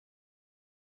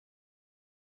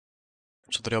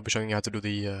So today I'll be showing you how to do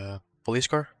the police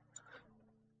car.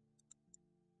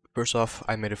 First off,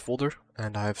 I made a folder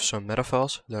and I have some meta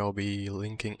files that I'll be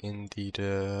linking in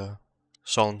the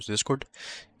Sollumz Discord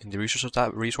in the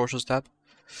resources tab.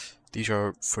 These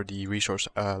are for the resource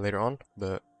later on,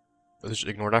 but let's just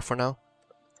ignore that for now.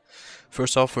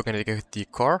 First off, we're going to get the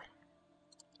car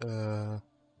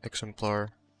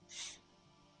exemplar.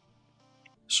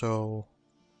 So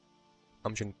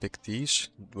I'm just going to pick these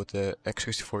with the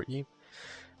X64E.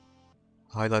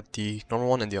 Highlight the normal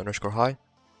one and the underscore high.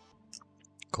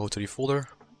 Go to the folder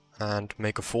and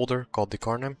make a folder called the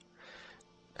car name.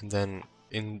 And then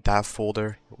in that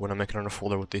folder, we're gonna make another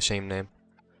folder with the same name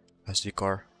as the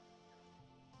car.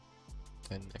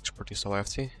 Then export this to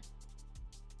YFT.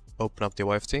 Open up the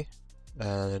YFT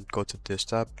and go to this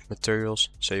tab, materials,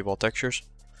 save all textures.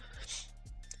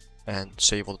 And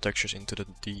save all the textures into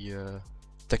the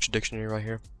texture dictionary right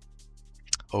here.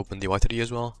 Open the YTD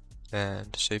as well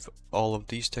and save all of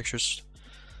these textures.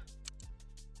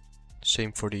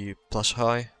 Same for the plus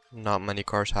high. Not many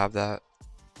cars have that,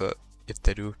 but if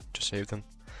they do, just save them.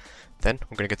 Then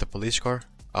we're gonna get the police car.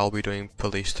 I'll be doing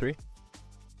police 3.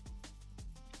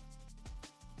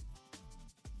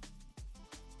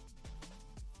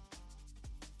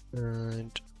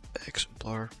 And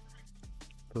exemplar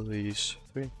police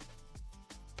 3.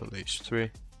 Police 3.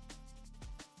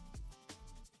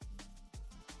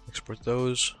 Export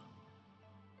those.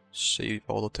 Save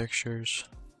all the textures.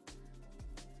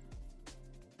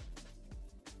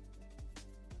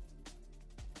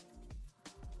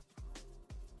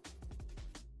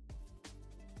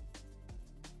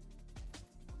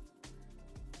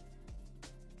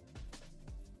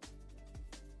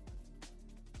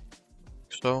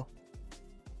 So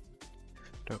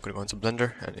now we're gonna go into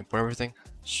Blender and import everything.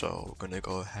 So we're gonna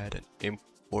go ahead and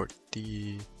import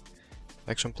the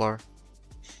exemplar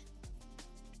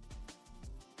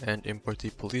and import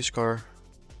the police car.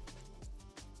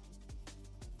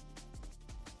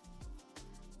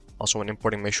 Also, when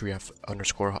importing, make sure you have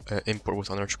import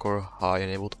with underscore high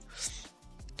enabled.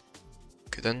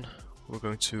 Okay, then we're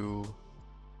going to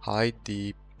hide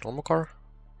the normal car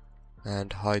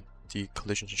and hide the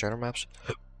collisions and shadow maps.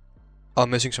 I'm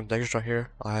missing some textures right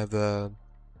here. I have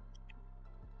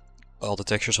all the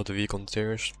textures of the vehicle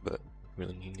interiors, but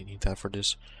really need that for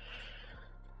this.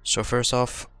 So first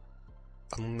off,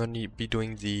 I'm gonna be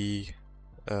doing the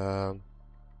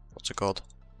what's it called?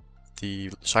 The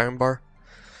siren bar.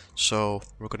 So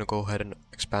we're gonna go ahead and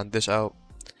expand this out.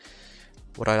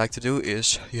 What I like to do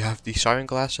is you have the siren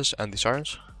glasses and the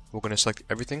sirens. We're gonna select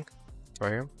everything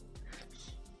right here,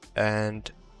 and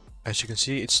as you can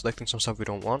see, it's selecting some stuff we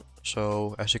don't want.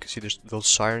 So as you can see, there's those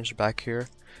sirens back here.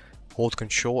 Hold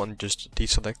Control and just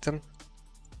deselect them.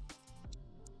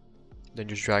 Then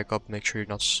just drag up, make sure you're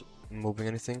not moving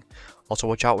anything. Also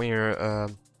watch out when you're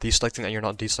deselecting and you're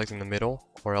not deselecting the middle,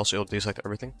 or else it'll deselect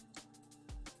everything.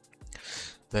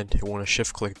 Then you want to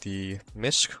shift click the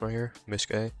misc right here,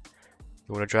 misc A. You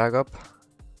want to drag up,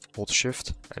 hold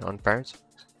shift and unparent.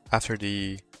 After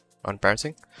the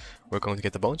unparenting, we're going to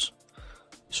get the bones.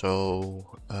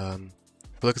 So if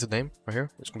you look at the name right here,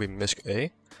 it's going to be misc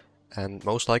A. And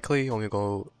most likely when we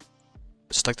go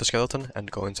select the skeleton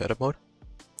and go into edit mode,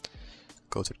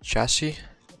 go to the chassis.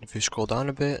 If you scroll down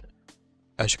a bit,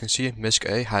 as you can see, misc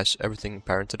A has everything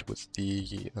parented with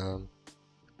the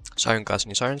siren glass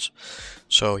and the sirens.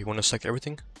 So you want to select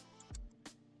everything,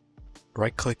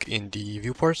 right click in the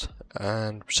viewport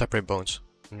and separate bones.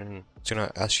 And then it's going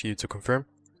to ask you to confirm,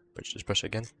 but just press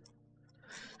again.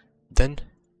 Then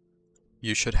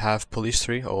you should have police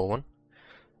 3 001.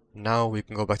 Now we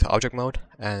can go back to object mode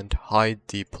and hide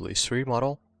the police 3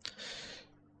 model.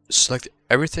 Select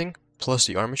everything plus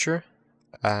the armature,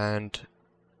 and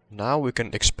now we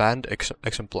can expand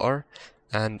exemplar,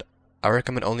 and I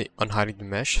recommend only unhiding the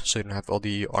mesh so you don't have all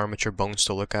the armature bones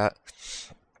to look at.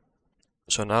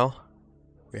 So now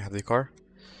we have the car,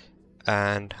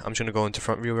 and I'm just going to go into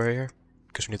front view right here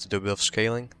because we need to do a bit of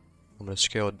scaling. I'm going to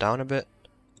scale it down a bit.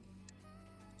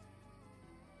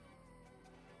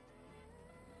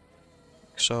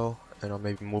 So, and I'll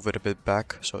maybe move it a bit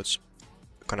back so it's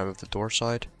kind of at the door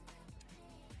side.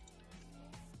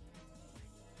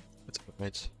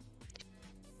 Right.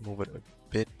 Move it a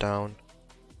bit down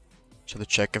so to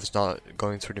check if it's not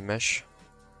going through the mesh,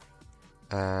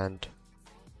 and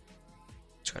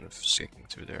it's kind of sticking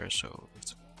through there, so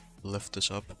let's lift this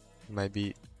up,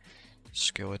 maybe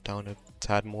scale it down a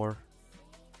tad more.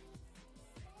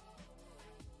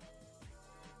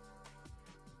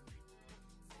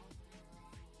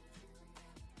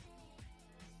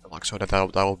 Like so,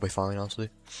 that will be fine, honestly.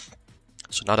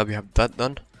 So now that we have that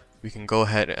done, we can go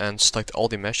ahead and select all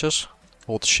the meshes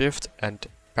hold shift and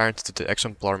parent to the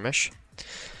exemplar mesh.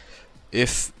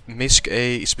 If MISC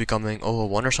A is becoming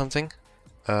 001 or something,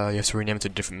 you have to rename it to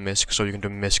a different MISC, so you can do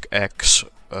MISC X,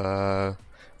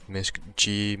 MISC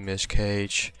G, MISC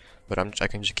H, but I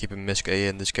can just keep it MISC A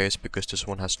in this case because this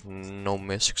one has no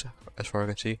MISCs as far as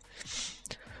I can see.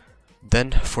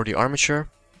 Then for the armature,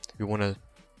 we want to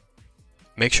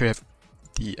make sure you have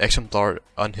the exemplar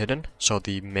unhidden, so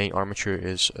the main armature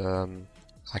is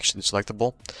actually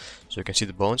selectable, so you can see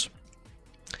the bones.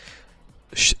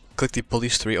 Click the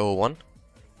police 301,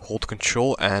 hold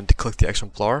Control and click the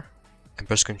exemplar, and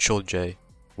press Control J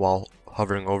while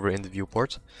hovering over in the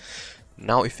viewport.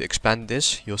 Now if you expand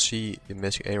this, you'll see the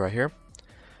MISC A right here.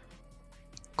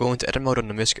 Go into edit mode on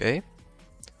the MISC A,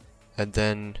 and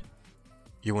then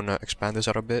you want to expand this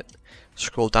out a bit.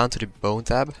 Scroll down to the bone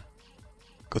tab,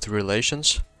 go to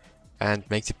relations, and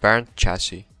make the parent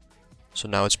chassis. So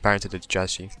now it's parented to the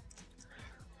chassis.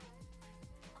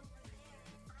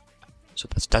 So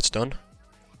that's done.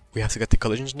 We have to get the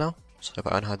collisions now. So if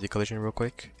I unhide the collision real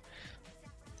quick.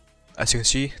 As you can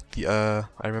see, I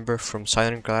remember from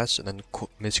siren glass and then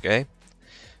MISC A,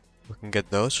 we can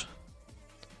get those.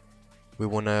 We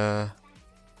wanna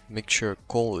make sure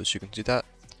coal is, you can see that.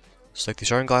 Select the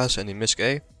siren glass and the MISC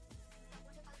A.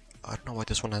 I don't know why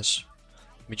this one has.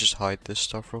 Let me just hide this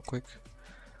stuff real quick.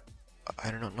 I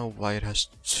do not know why it has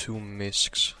two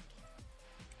MISCs.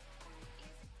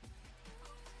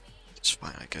 It's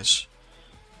fine, I guess.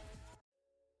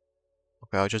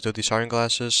 Okay, I'll just do the siren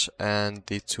glasses and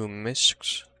the two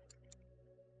MISCs.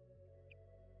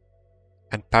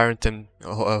 And parent them,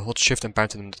 hold shift and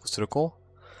parent them to the coal.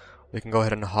 We can go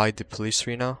ahead and hide the police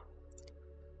 3 now.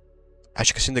 As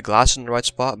you can see, the glass is in the right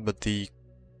spot, but the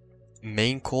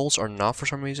main coals are not for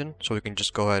some reason. So we can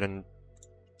just go ahead and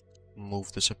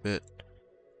move this a bit.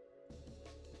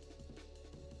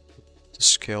 To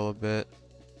scale a bit.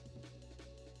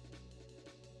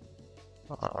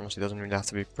 Honestly, it doesn't really have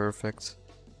to be perfect.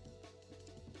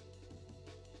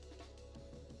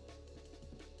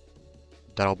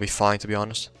 That'll be fine, to be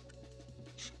honest.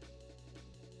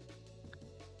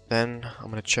 Then I'm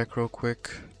gonna check real quick.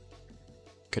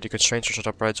 Okay, the constraints are set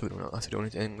up right, so we don't have to do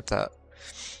anything with that.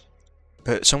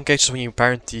 But in some cases, when you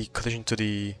parent the collision to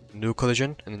the new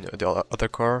collision and the other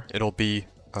car, it'll be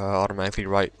automatically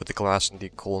right with the glass and the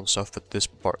coal and stuff. But this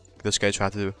case, you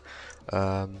have to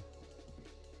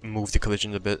move the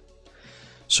collision a bit.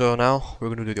 So now we're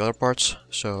gonna do the other parts.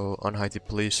 So unhide the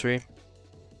police 3,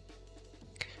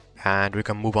 and we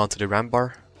can move on to the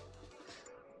rambar.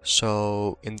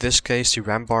 So in this case, the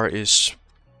rambar is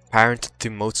parented to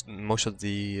most of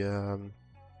the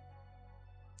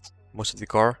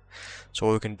car. So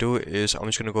what we can do is I'm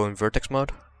just gonna go in vertex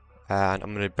mode, and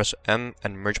I'm gonna press M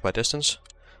and merge by distance.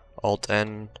 Alt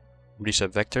N,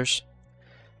 reset vectors.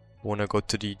 We wanna go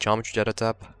to the geometry data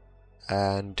tab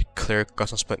and clear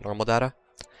custom split normal data.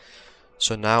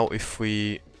 So now if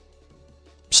we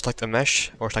select a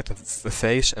mesh or select a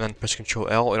face and then press Ctrl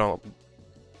L, it'll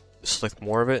select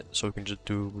more of it. So we can just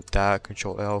do that,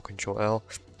 Ctrl L, Ctrl L.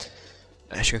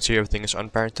 As you can see, everything is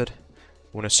unparented.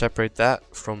 We want to separate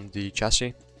that from the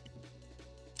chassis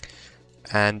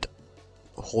and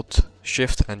hold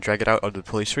shift and drag it out of the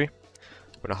police 3.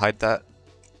 I'm gonna hide that.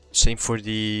 Same for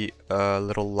the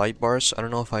little light bars. I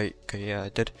don't know if okay, yeah, I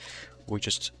did. We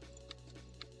just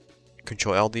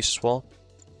Control L these as well.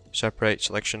 Separate,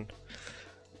 selection,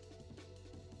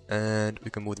 and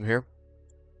we can move them here.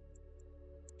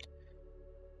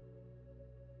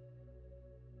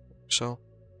 So,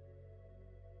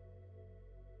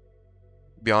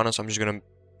 be honest, I'm just gonna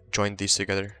join these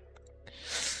together.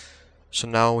 So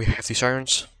now we have the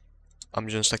sirens. I'm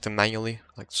just gonna select them manually,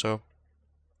 like so.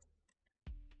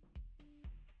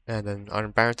 And then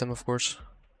unparent them, of course.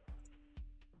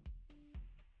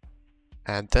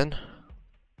 And then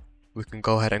we can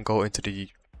go ahead and go into the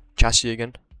chassis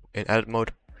again in edit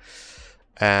mode.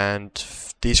 And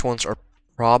these ones are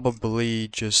probably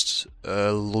just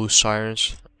loose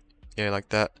sirens. Yeah, like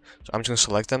that. So I'm just gonna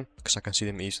select them because I can see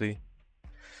them easily.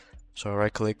 So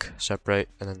right click, separate,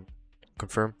 and then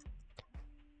confirm.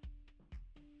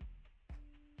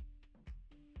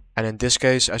 And in this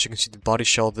case, as you can see, the body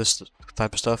shell of this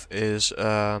type of stuff is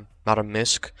not a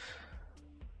MISC.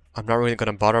 I'm not really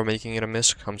gonna bother making it a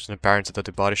MISC. I'm just gonna parent it to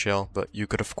the body shell. But you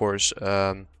could, of course,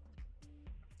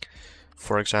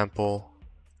 for example,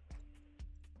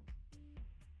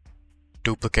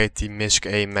 duplicate the MISC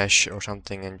A mesh or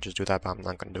something and just do that. But I'm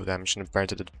not gonna do that. I'm just gonna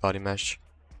parent it to the body mesh,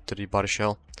 to the body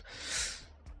shell.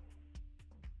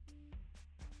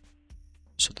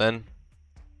 So then,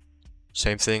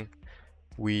 same thing.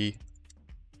 We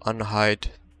unhide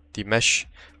the mesh.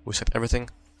 We select everything.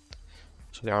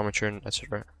 So the armature and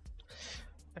etc.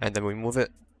 And then we move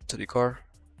it to the car.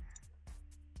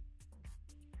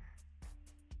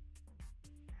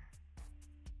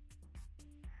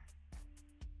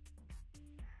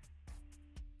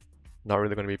 Not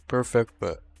really gonna be perfect,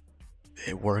 but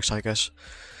it works, I guess.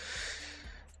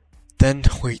 Then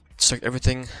we select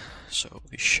everything, so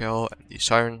the shell and the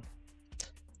siren,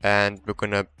 and we're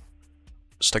gonna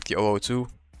select the 002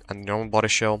 and the normal body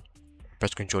shell,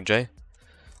 press Ctrl J.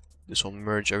 This will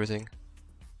merge everything.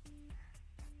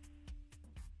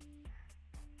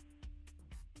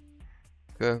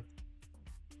 Okay.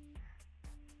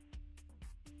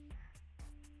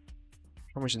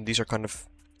 For some reason these are kind of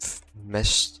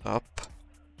messed up.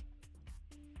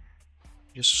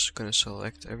 Just gonna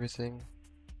select everything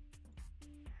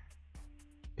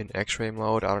in X-ray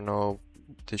mode. I don't know,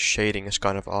 the shading is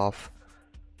kind of off.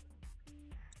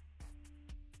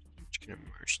 Just gonna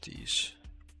merge these.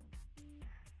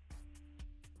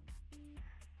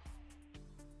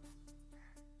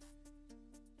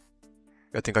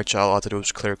 I think all I have to do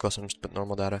is clear customs, but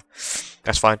normal data.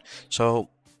 That's fine. So,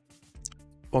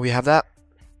 when we have that,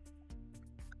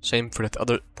 same for the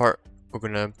other part, we're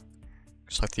gonna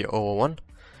select the 001,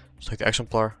 select the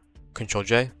exemplar, Ctrl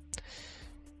J,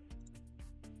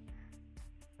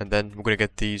 and then we're gonna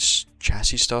get these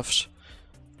chassis stuffs.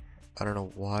 I don't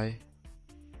know why.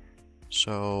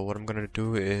 So what I'm gonna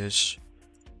do is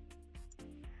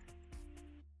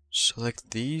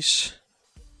select these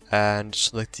and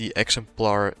select the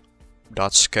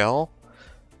exemplar.scale,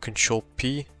 Ctrl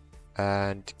P,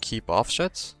 and keep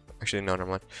offset. Actually, no, never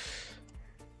mind.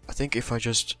 I think if I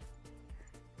just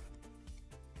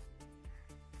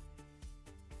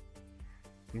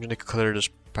I'm gonna clear this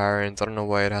parent. I don't know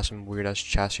why it has some weird ass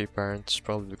chassis parents.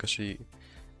 Probably because I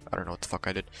don't know what the fuck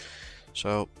I did.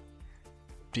 So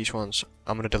these ones,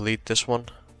 I'm gonna delete this one.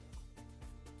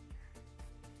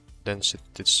 Then set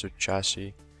this to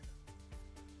chassis.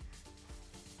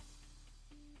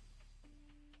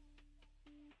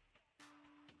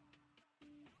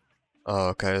 Oh,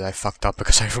 okay, I fucked up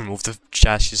because I removed the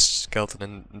chassis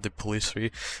skeleton and the police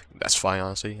tree. That's fine,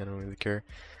 honestly. I don't really care.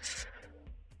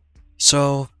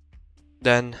 So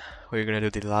then we're gonna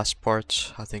do the last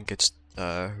part. I think it's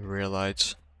rear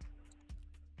lights.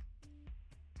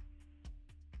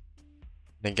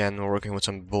 And again, we're working with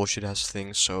some bullshit ass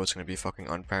things, so it's gonna be fucking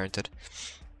unparented.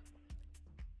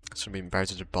 It's gonna be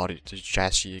unparented to body, to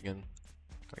chassis again.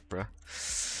 Like, bruh.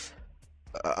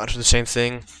 Do the same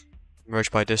thing.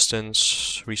 Merge by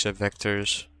distance, reset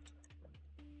vectors,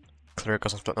 clear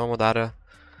custom normal data,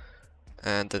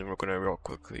 and then we're gonna real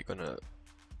quickly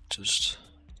just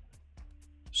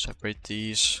separate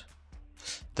these.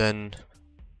 Then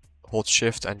hold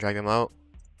shift and drag them out.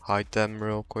 Hide them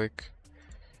real quick.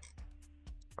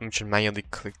 I'm just manually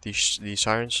click these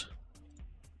sirens.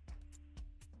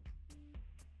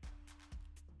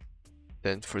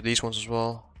 Then for these ones as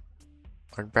well,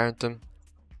 unparent them.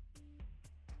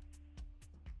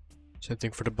 Same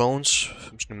thing for the bones.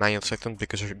 I'm just gonna manually select them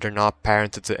because they're not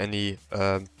parented to any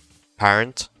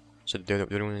parent, so they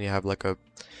don't really have like a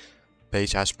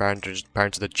base as parent. They're just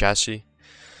parent to the chassis.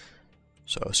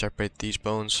 So separate these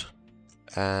bones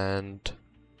and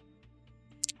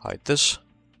hide this.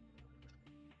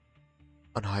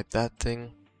 Unhide that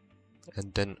thing,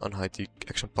 and then unhide the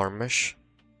exemplar mesh.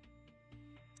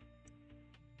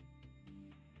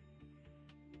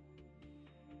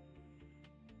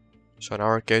 So in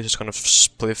our case, it's gonna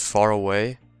split far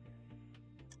away.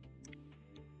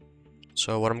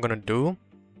 So what I'm gonna do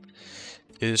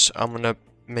is I'm gonna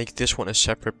make this one a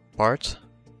separate part.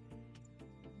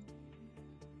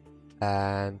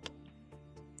 And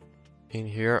in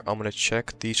here, I'm gonna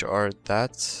check these are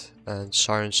that, and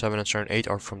siren 7 and siren 8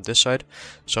 are from this side.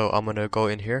 So I'm gonna go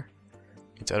in here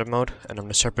into edit mode, and I'm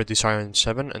gonna separate the siren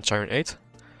 7 and siren 8.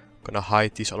 I'm gonna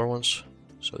hide these other ones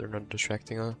so they're not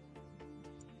distracting us.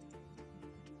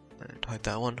 And hide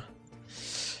that one.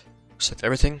 Select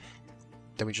everything.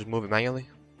 Then we just move it manually.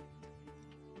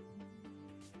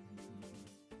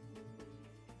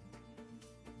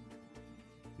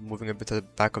 Moving a bit to the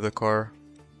back of the car.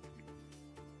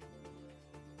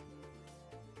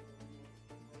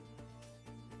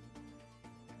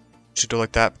 Should do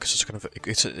like that because it's kind of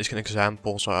it's an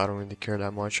example, so I don't really care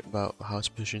that much about how it's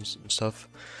positioned and stuff.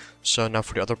 So now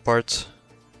for the other part,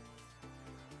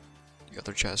 the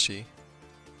other chassis.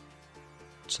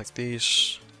 Select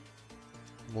these,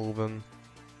 move them,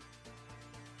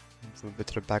 move a bit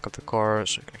to the back of the car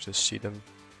so you can actually see them.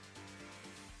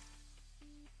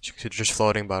 So you can see they're just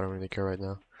floating, but I don't really care right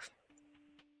now.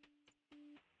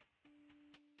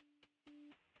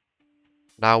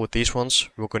 Now with these ones,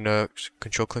 we're gonna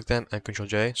control click them and control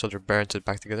J so they're parented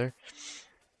back together.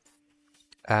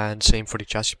 And same for the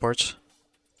chassis parts.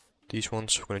 These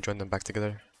ones, we're gonna join them back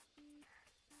together.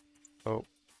 Oh,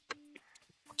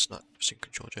 it's not using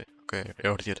control J. Okay, I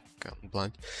already did. Okay, I'm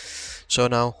blind. So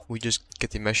now we just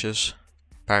get the meshes,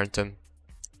 parent them.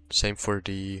 Same for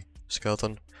the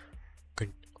skeleton.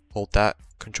 Hold that,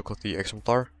 control click the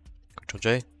exemplar, control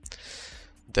J.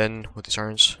 Then with the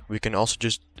sirens, we can also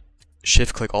just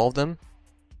shift click all of them.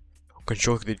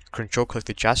 Control click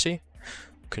the chassis,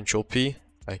 control P,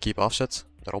 and keep offset.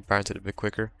 That'll parent it a bit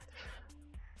quicker.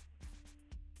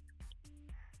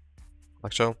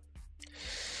 Like so.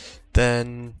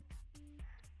 Then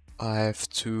I have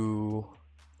to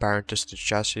parent this to the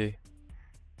chassis.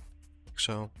 Like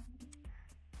so.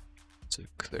 To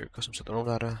clear custom set on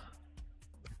data.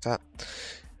 Like that.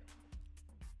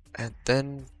 And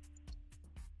then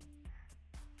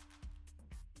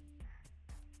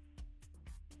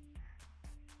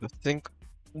I think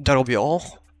that'll be all.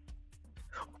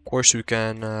 Of course, you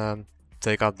can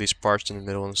take out these parts in the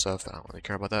middle and stuff. I don't really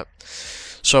care about that.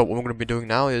 So what we're going to be doing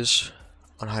now is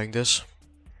unhiding this,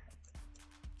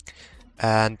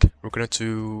 and we're going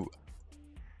to,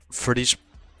 for these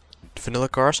vanilla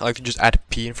cars, I can just add a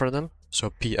P in front of them. So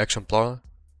P exemplar,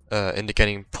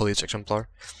 indicating police exemplar.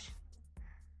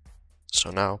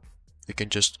 So now we can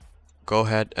just go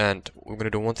ahead and we're going to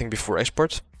do one thing before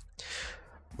export.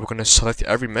 We're going to select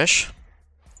every mesh,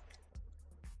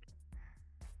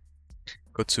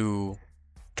 go to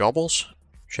Jobbles,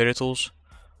 Shader Tools,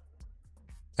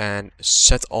 and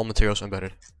set all materials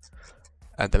embedded.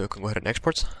 And then we can go ahead and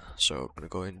export. So we're going to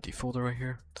go in the folder right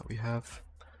here that we have.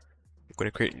 We're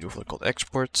going to create a new folder called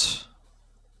export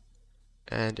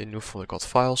and a new folder called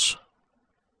files.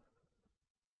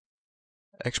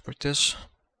 Export this.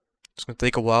 It's going to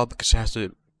take a while because it has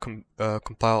to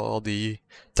compile all the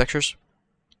textures.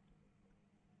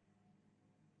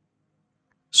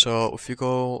 So if you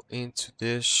go into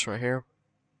this right here,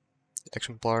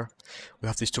 exemplar, we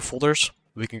have these two folders.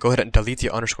 We can go ahead and delete the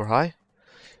underscore high,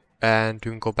 and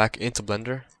we can go back into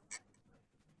Blender,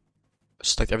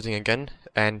 select everything again,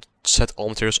 and set all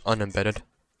materials unembedded.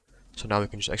 So now we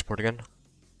can just export again.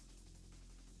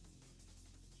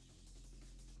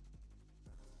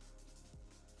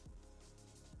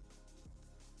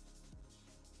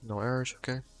 No errors,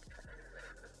 okay.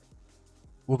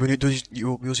 We'll be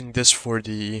using this for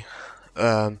the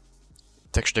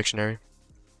texture dictionary.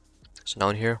 So now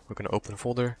in here, we're going to open a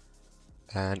folder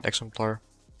and exemplar,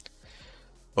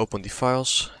 open the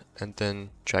files, and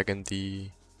then drag in the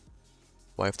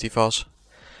YFT files.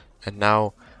 And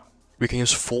now we can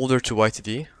use folder to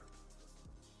YTD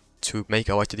to make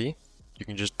a YTD. You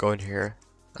can just go in here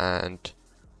and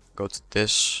go to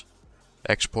this,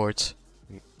 export,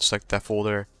 select that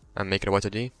folder, and make it a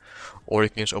YTD. Or you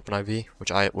can use OpenIV,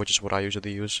 which is what I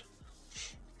usually use.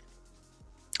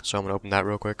 So I'm gonna open that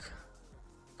real quick,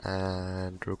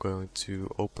 and we're going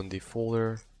to open the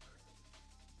folder,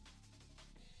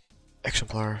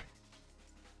 exemplar,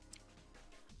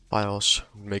 files,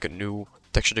 make a new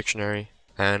texture dictionary,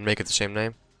 and make it the same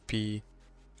name, P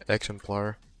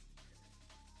exemplar.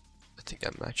 I think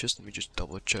that matches. Let me just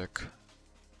double check.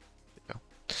 Yeah.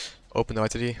 Open the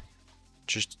YTD,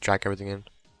 just drag everything in,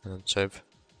 and then save.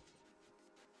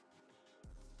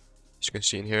 As you can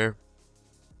see in here,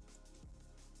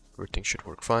 everything should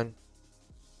work fine.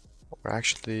 Or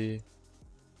actually,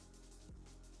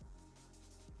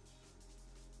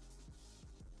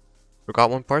 forgot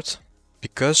one part.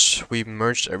 Because we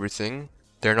merged everything,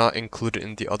 they're not included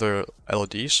in the other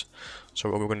LODs. So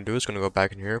what we're going to do is going to go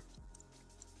back in here.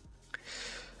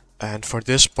 And for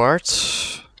this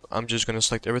part, I'm just going to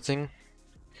select everything.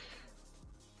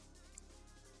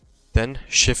 Then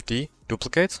Shift D,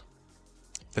 duplicate.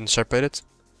 Then separate it.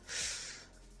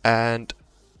 And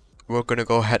we're going to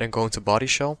go ahead and go into body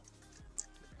shell.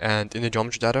 And in the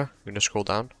geometry data, we're going to scroll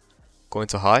down, go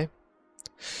into high.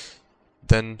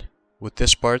 Then with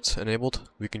this part enabled,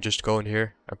 we can just go in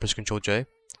here and press Ctrl J.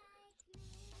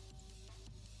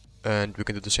 And we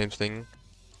can do the same thing.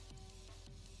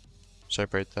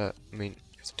 Separate that. I mean,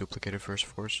 you have to duplicate it first,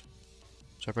 of course.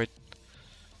 Separate.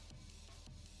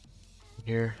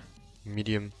 Here,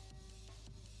 medium,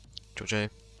 Ctrl J.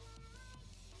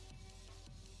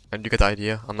 And you get the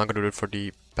idea. I'm not gonna do it for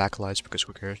the backlights because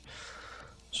who cares.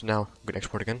 So now I'm gonna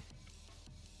export again.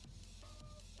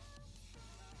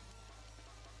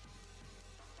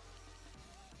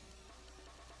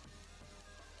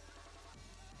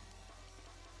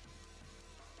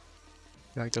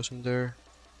 Drag those in there.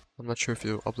 I'm not sure if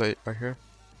you update right here.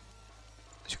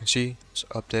 As you can see, it's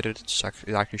updated.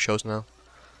 It actually shows now.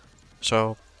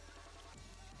 So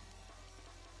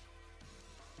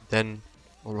Then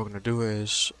what we're gonna do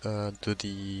is do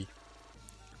the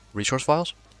resource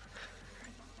files.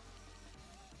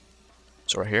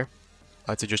 So right here,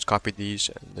 I have to just copy these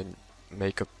and then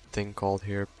make a thing called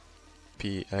here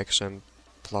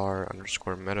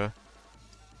pexemplar_meta.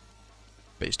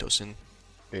 Paste those in.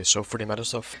 Okay, so for the meta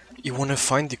stuff, you want to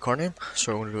find the car name.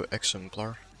 So I'm gonna do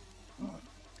exemplar,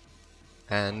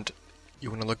 and you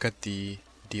want to look at the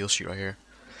DLC right here.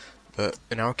 But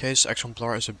in our case,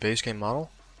 exemplar is a base game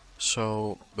model.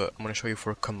 So, but I'm gonna show you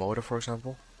for Komodo, for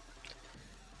example.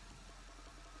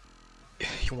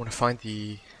 You want to find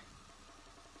the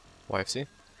YFT.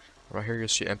 Right here, you'll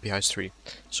see MP-3.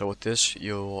 So with this,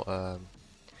 you'll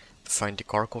find the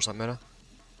car calls on meta.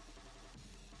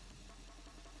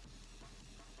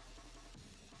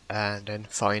 And then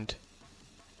find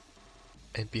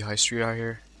MP-3 right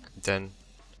here, then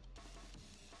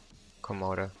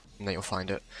Komodo, and then you'll find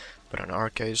it. But in our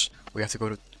case, we have to go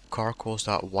to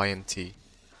carcalls.ymt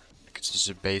because this is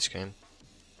a base game.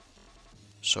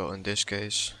 So in this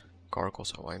case,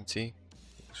 carcalls.ymt,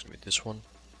 it's gonna be this one.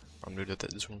 I'm gonna do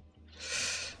this one.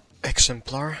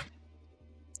 Exemplar,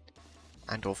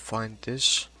 and we'll find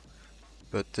this.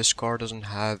 But this car doesn't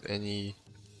have any.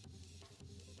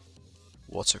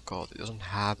 What's it called? It doesn't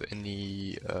have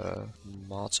any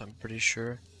mods, I'm pretty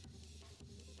sure.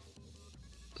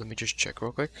 Let me just check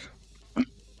real quick.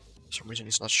 For some reason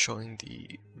it's not showing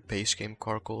the base game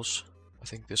carcals. I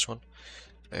think this one.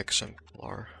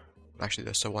 Exemplar. Actually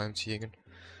that's the YMT again.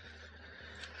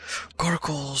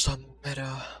 Carcals, the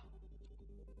meta.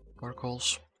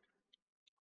 Carcals.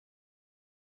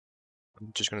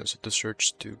 I'm just gonna set the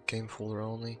search to game folder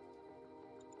only.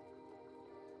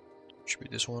 Should be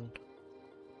this one.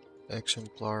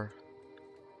 Exemplar.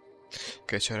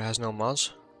 Okay, so it has no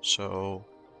mods. So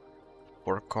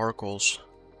for carcals,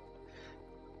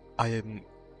 I am,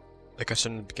 like I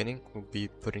said in the beginning, we'll be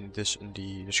putting this in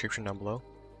the description down below,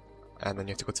 and then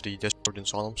you have to go to the Discord in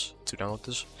Sollumz to download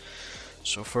this.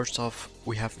 So first off,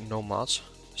 we have no mods,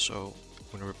 so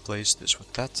I'm gonna replace this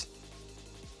with that.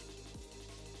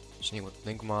 So need with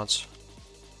link mods.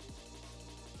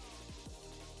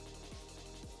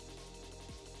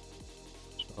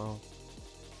 So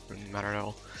doesn't matter at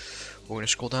all. We're gonna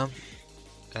scroll down,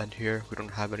 and here we don't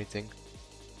have anything.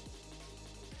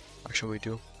 Actually we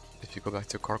do. If you go back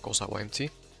to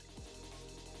carcalls.ymt,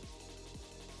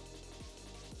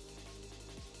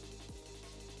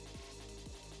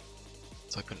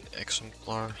 type in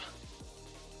exemplar.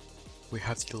 We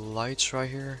have the lights right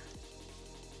here.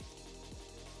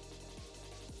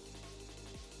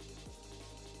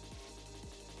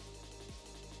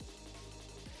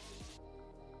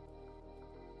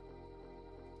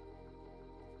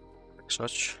 Like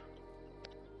such.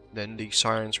 Then the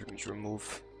sirens we need to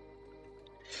remove.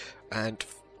 And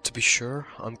to be sure,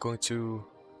 I'm going to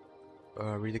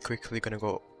really quickly gonna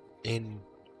go in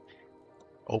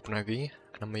OpenIV,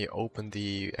 and I'm gonna open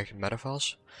the actual meta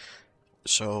files.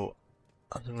 So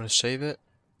I'm gonna save it.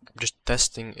 I'm just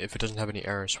testing if it doesn't have any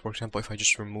errors. For example, if I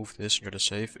just remove this and try to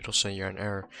save, it'll say you're an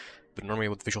error. But normally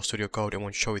with Visual Studio Code, it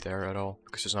won't show you the error at all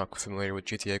because it's not familiar with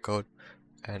GTA code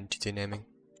and GTA naming.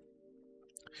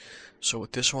 So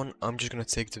with this one, I'm just gonna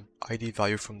take the ID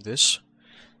value from this.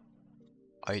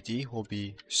 ID will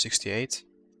be 68,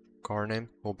 car name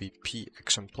will be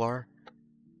pexemplar,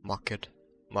 market,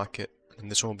 and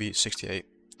this one will be 68.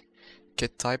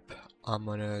 Kit type, I'm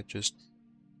gonna just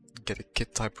get a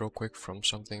kit type real quick from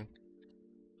something.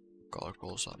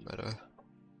 Carcalls.meta.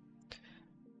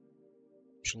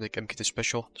 Just like MKT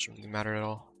special, doesn't really matter at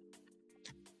all.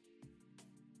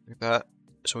 Like that.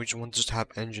 So we just want to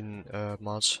have engine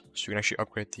mods, so you can actually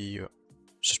upgrade the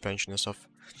suspension and stuff.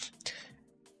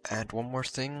 And one more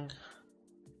thing,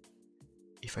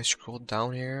 if I scroll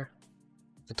down here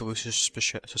until we see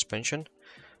suspension,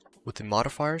 with the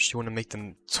modifiers, you want to make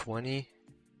them 20,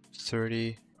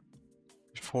 30,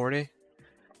 40.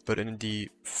 But in the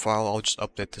file, I'll just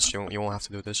update this. You won't have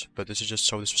to do this. But this is just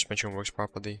so the suspension works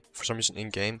properly. For some reason,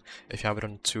 in game, if you have it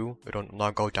on 2, it will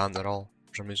not go down at all.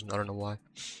 For some reason, I don't know why.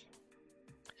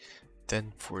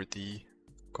 Then for the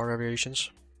car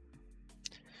variations,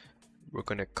 we're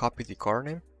gonna copy the car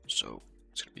name. So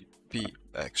it's gonna be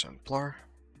pexemplar,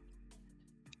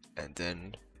 and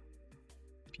then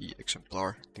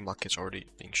pexemplar. The mock is already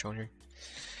being shown here.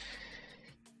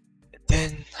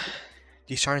 Then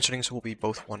the siren settings will be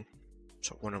both 1,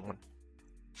 so 1 and 1.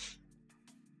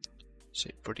 So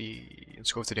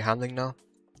let's go to the handling now.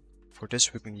 For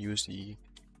this, we can use the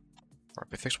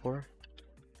RPF Explorer,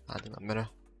 handling on meta.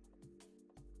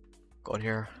 Go in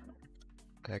here,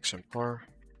 exemplar.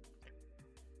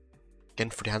 Again,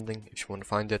 for the handling, if you want to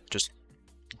find it, just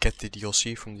get the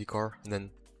DLC from the car and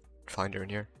then finder in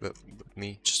here, but with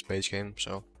me, just base game,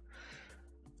 so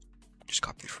just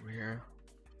copy from here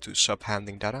to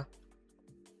sub-handling data.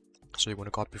 So you want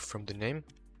to copy from the name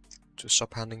to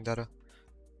sub-handling data,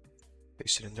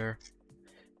 paste it in there,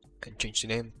 and change the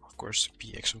name, of course,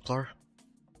 be exemplar.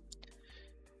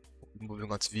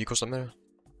 Moving on to vehicles.meta.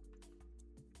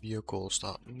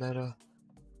 Vehicles.meta.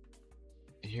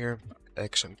 Here,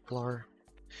 exemplar.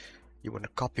 You want to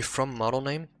copy from model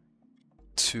name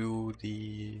to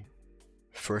the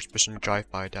first person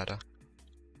drive-by data.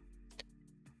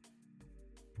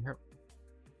 Here,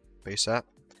 paste that.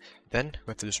 Then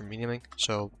we have to do some renaming.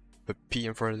 So put P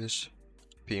in front of this,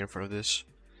 P in front of this,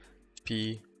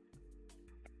 P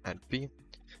and P.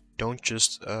 Don't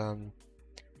just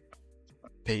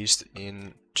paste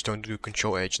in. Just don't do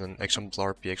Control H and then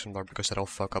exemplar P exemplar, because that'll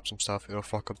fuck up some stuff. It'll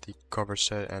fuck up the cover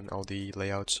set and all the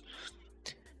layouts.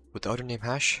 With the other name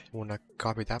hash, you wanna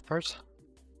copy that part,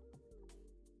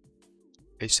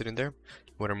 paste it in there.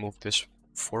 You wanna remove this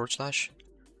forward slash,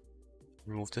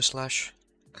 remove this slash,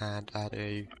 and add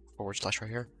a forward slash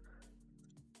right here.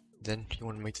 Then you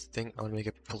wanna make the thing. I wanna make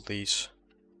it police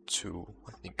 2.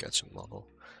 I think that's a model,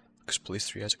 because police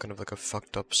 3 has a kind of like a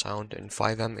fucked up sound. In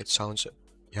 5M, it sounds.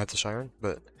 You have the siren,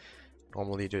 but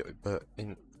normally, but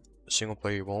in single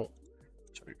player you won't.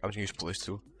 So I'm gonna use police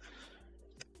 2.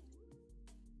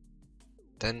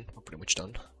 Then we're pretty much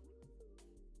done.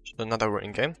 So now that we're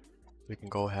in game, we can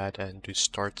go ahead and do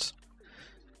start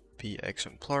be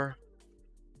exemplar,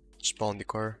 spawn the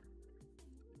car.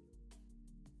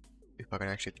 If I can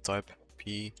actually type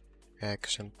be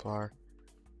exemplar.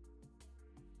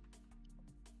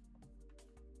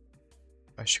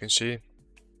 As you can see,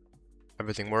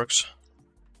 everything works.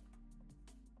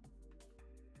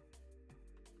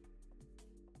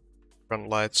 Front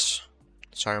lights,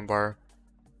 siren bar,